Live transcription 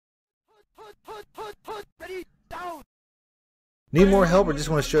Need more help or just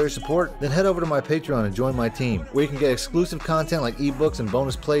want to show your support? Then head over to my Patreon and join my team, where you can get exclusive content like ebooks and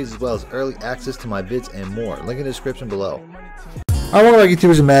bonus plays, as well as early access to my vids and more. Link in the description below. Alright, welcome back,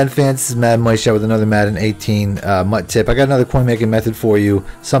 YouTubers and Madden fans. This is Madden Money Shot with another Madden 18 MUT tip. I got another coin making method for you.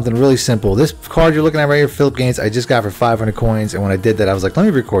 Something really simple. This card you're looking at right here, Philip Gaines, I just got for 500 coins, and when I did that, I was like, let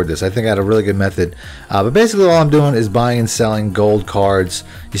me record this. I think I had a really good method. But basically, all I'm doing is buying and selling gold cards.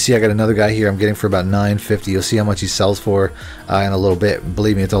 You see, I got another guy here I'm getting for about $9.50. You'll see how much he sells for in a little bit.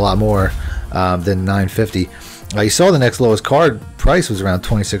 Believe me, it's a lot more than $9.50. You saw the next lowest card price was around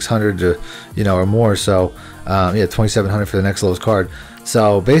 2,600 to, or more. So yeah, 2,700 for the next lowest card.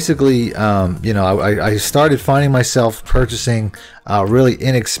 So basically, I started finding myself purchasing really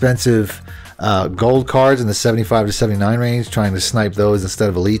inexpensive gold cards in the 75 to 79 range, trying to snipe those instead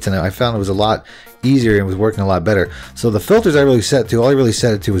of elites, and I found it was a lot easier and was working a lot better. So the filters I really set to, all I really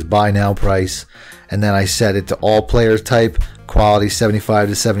set it to was buy now price, and then I set it to all players type, quality 75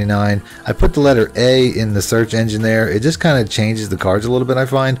 to 79. I put the letter A in the search engine there. It just kind of changes the cards a little bit, I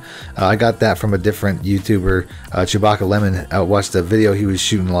find. I got that from a different YouTuber, Chewbacca Lemon. I watched a video he was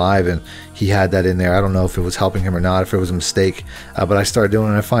shooting live, and he had that in there. I don't know if it was helping him or not, if it was a mistake, but I started doing it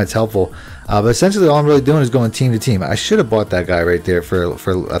and I find it's helpful. But essentially all I'm really doing is going team to team. I should have bought that guy right there for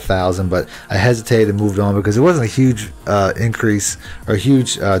 1,000, but I hesitated and moved on because it wasn't a huge increase or a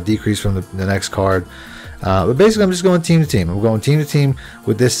huge decrease from the next card. But basically, I'm just going team to team. I'm going team to team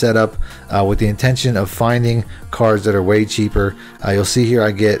with this setup with the intention of finding cards that are way cheaper. You'll see here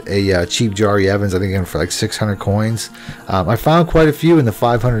I get a cheap Jari Evans, I think for like 600 coins. I found quite a few in the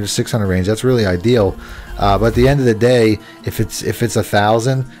 500 to 600 range. That's really ideal. But at the end of the day, if it's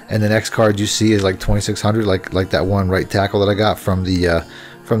 1,000 and the next card you see is like 2,600, like that one right tackle that I got from the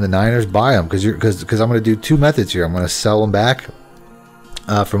Niners, buy them because I'm going to do two methods here. I'm going to sell them back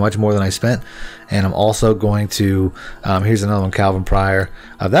for much more than I spent, and I'm also going to here's another one, Calvin Pryor.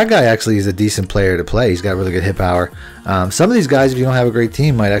 That guy actually is a decent player to play. He's got really good hit power. Some of these guys, if you don't have a great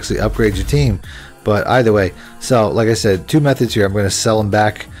team, might actually upgrade your team, but either way. So like I said, two methods here. I'm going to sell them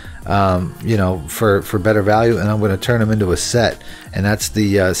back for better value, and I'm going to turn them into a set, and that's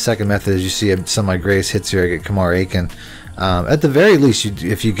the second method. As you see, some of my greatest hits here, I get Kamar Aiken. At the very least,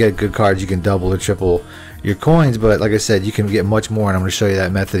 if you get good cards, you can double or triple your coins, but like I said, you can get much more, and I'm going to show you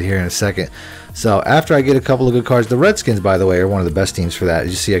that method here in a second. So after I get a couple of good cards, the Redskins, by the way, are one of the best teams for that. As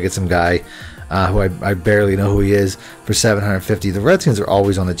you see, I get some guy who I barely know who he is for 750. The Redskins are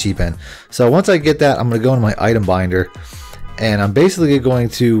always on the cheap end. So once I get that, I'm going to go into my item binder, and I'm basically going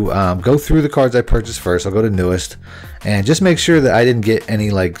to go through the cards I purchased first. I'll go to newest and just make sure that I didn't get any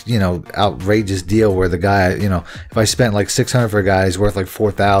outrageous deal where the guy, if I spent like 600 for a guy, he's worth like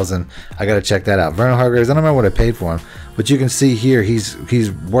 4,000. I got to check that out. Vernon Hargreaves, I don't remember what I paid for him, but you can see here he's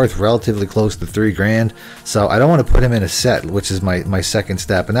worth relatively close to $3 grand. So I don't want to put him in a set, which is my second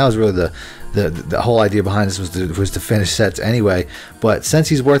step, and that was really the whole idea behind this was to finish sets anyway. But since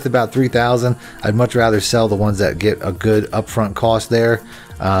he's worth about 3,000, I'd much rather sell the ones that get a good upfront cost there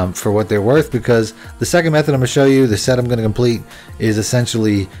for what they're worth, because the second method I'm going to show you, the set I'm going to complete, is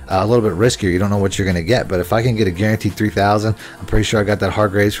essentially a little bit riskier. You don't know what you're going to get, but if I can get a guaranteed 3,000, I'm pretty sure I got that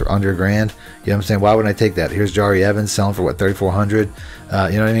Hargraves for under $1 grand. You know what I'm saying? Why wouldn't I take that? Here's Jari Evans selling for what, 3,400. You know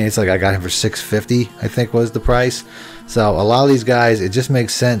what I mean? It's like I got him for 650, I think was the price. So a lot of these guys, it just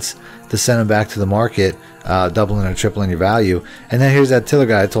makes sense to send them back to the market, doubling or tripling your value. And then here's that Tiller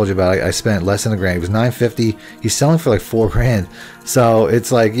guy I told you about. I spent less than $1 grand. He was $950. He's selling for like $4 grand. So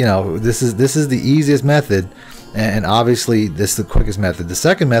it's like, this is the easiest method, and obviously this is the quickest method. The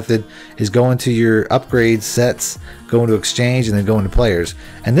second method is going to your upgrade sets, going to exchange, and then going to players.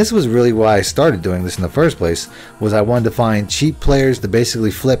 And this was really why I started doing this in the first place, was I wanted to find cheap players to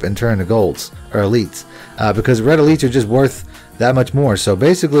basically flip and turn to golds or elites, because red elites are just worth that much more. So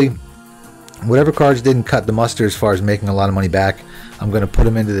basically, whatever cards didn't cut the mustard as far as making a lot of money back, I'm going to put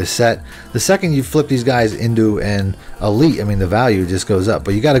them into this set. The second you flip these guys into an elite, I mean, the value just goes up.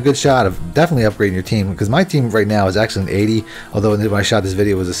 But you got a good shot of definitely upgrading your team, because my team right now is actually an 80, although when I shot this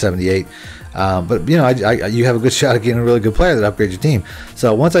video it was a 78. But you have a good shot of getting a really good player that upgrades your team.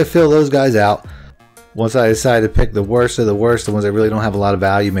 So once I fill those guys out, once I decide to pick the worst of the worst, the ones that really don't have a lot of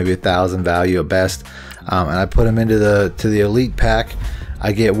value, maybe 1,000 value at best, and I put them into the elite pack,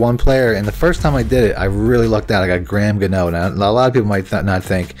 I get one player, and the first time I did it, I really lucked out. I got Graham Gano. Now, a lot of people might not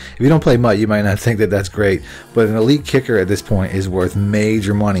think, if you don't play MUT, you might not think that that's great, but an elite kicker at this point is worth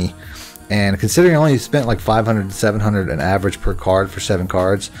major money. And considering I only spent like 500 to 700 an average per card for 7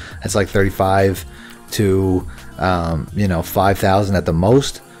 cards, that's like 35 to 5,000 at the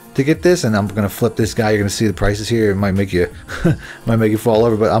most. to get this, and I'm gonna flip this guy. You're gonna see the prices here. It might make you might make you fall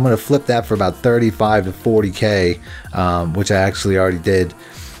over, but I'm gonna flip that for about 35 to 40k, which I actually already did.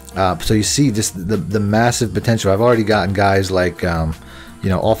 So you see just the massive potential. I've already gotten guys like you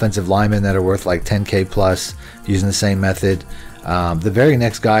know, offensive linemen that are worth like 10k plus using the same method. The very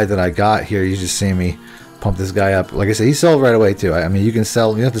next guy that I got here, you just see me pump this guy up. Like I said, he sold right away too. I mean, you can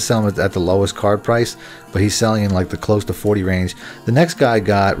sell, you have to sell him at the lowest card price, but he's selling in like the close to 40 range. The next guy I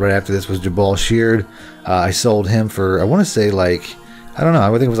got right after this was Jabal Sheard. I sold him for, I want to say like, I don't know,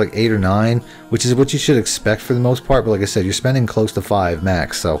 I think it was like 8 or 9, which is what you should expect for the most part. But like I said, you're spending close to 5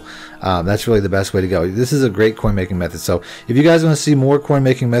 max, so that's really the best way to go. This is a great coin making method. So if you guys want to see more coin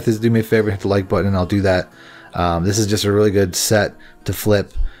making methods, do me a favor, hit the like button, and I'll do that. This is just a really good set to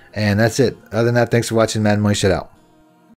flip, and that's it. Other than that, thanks for watching. Madden Money Shut out.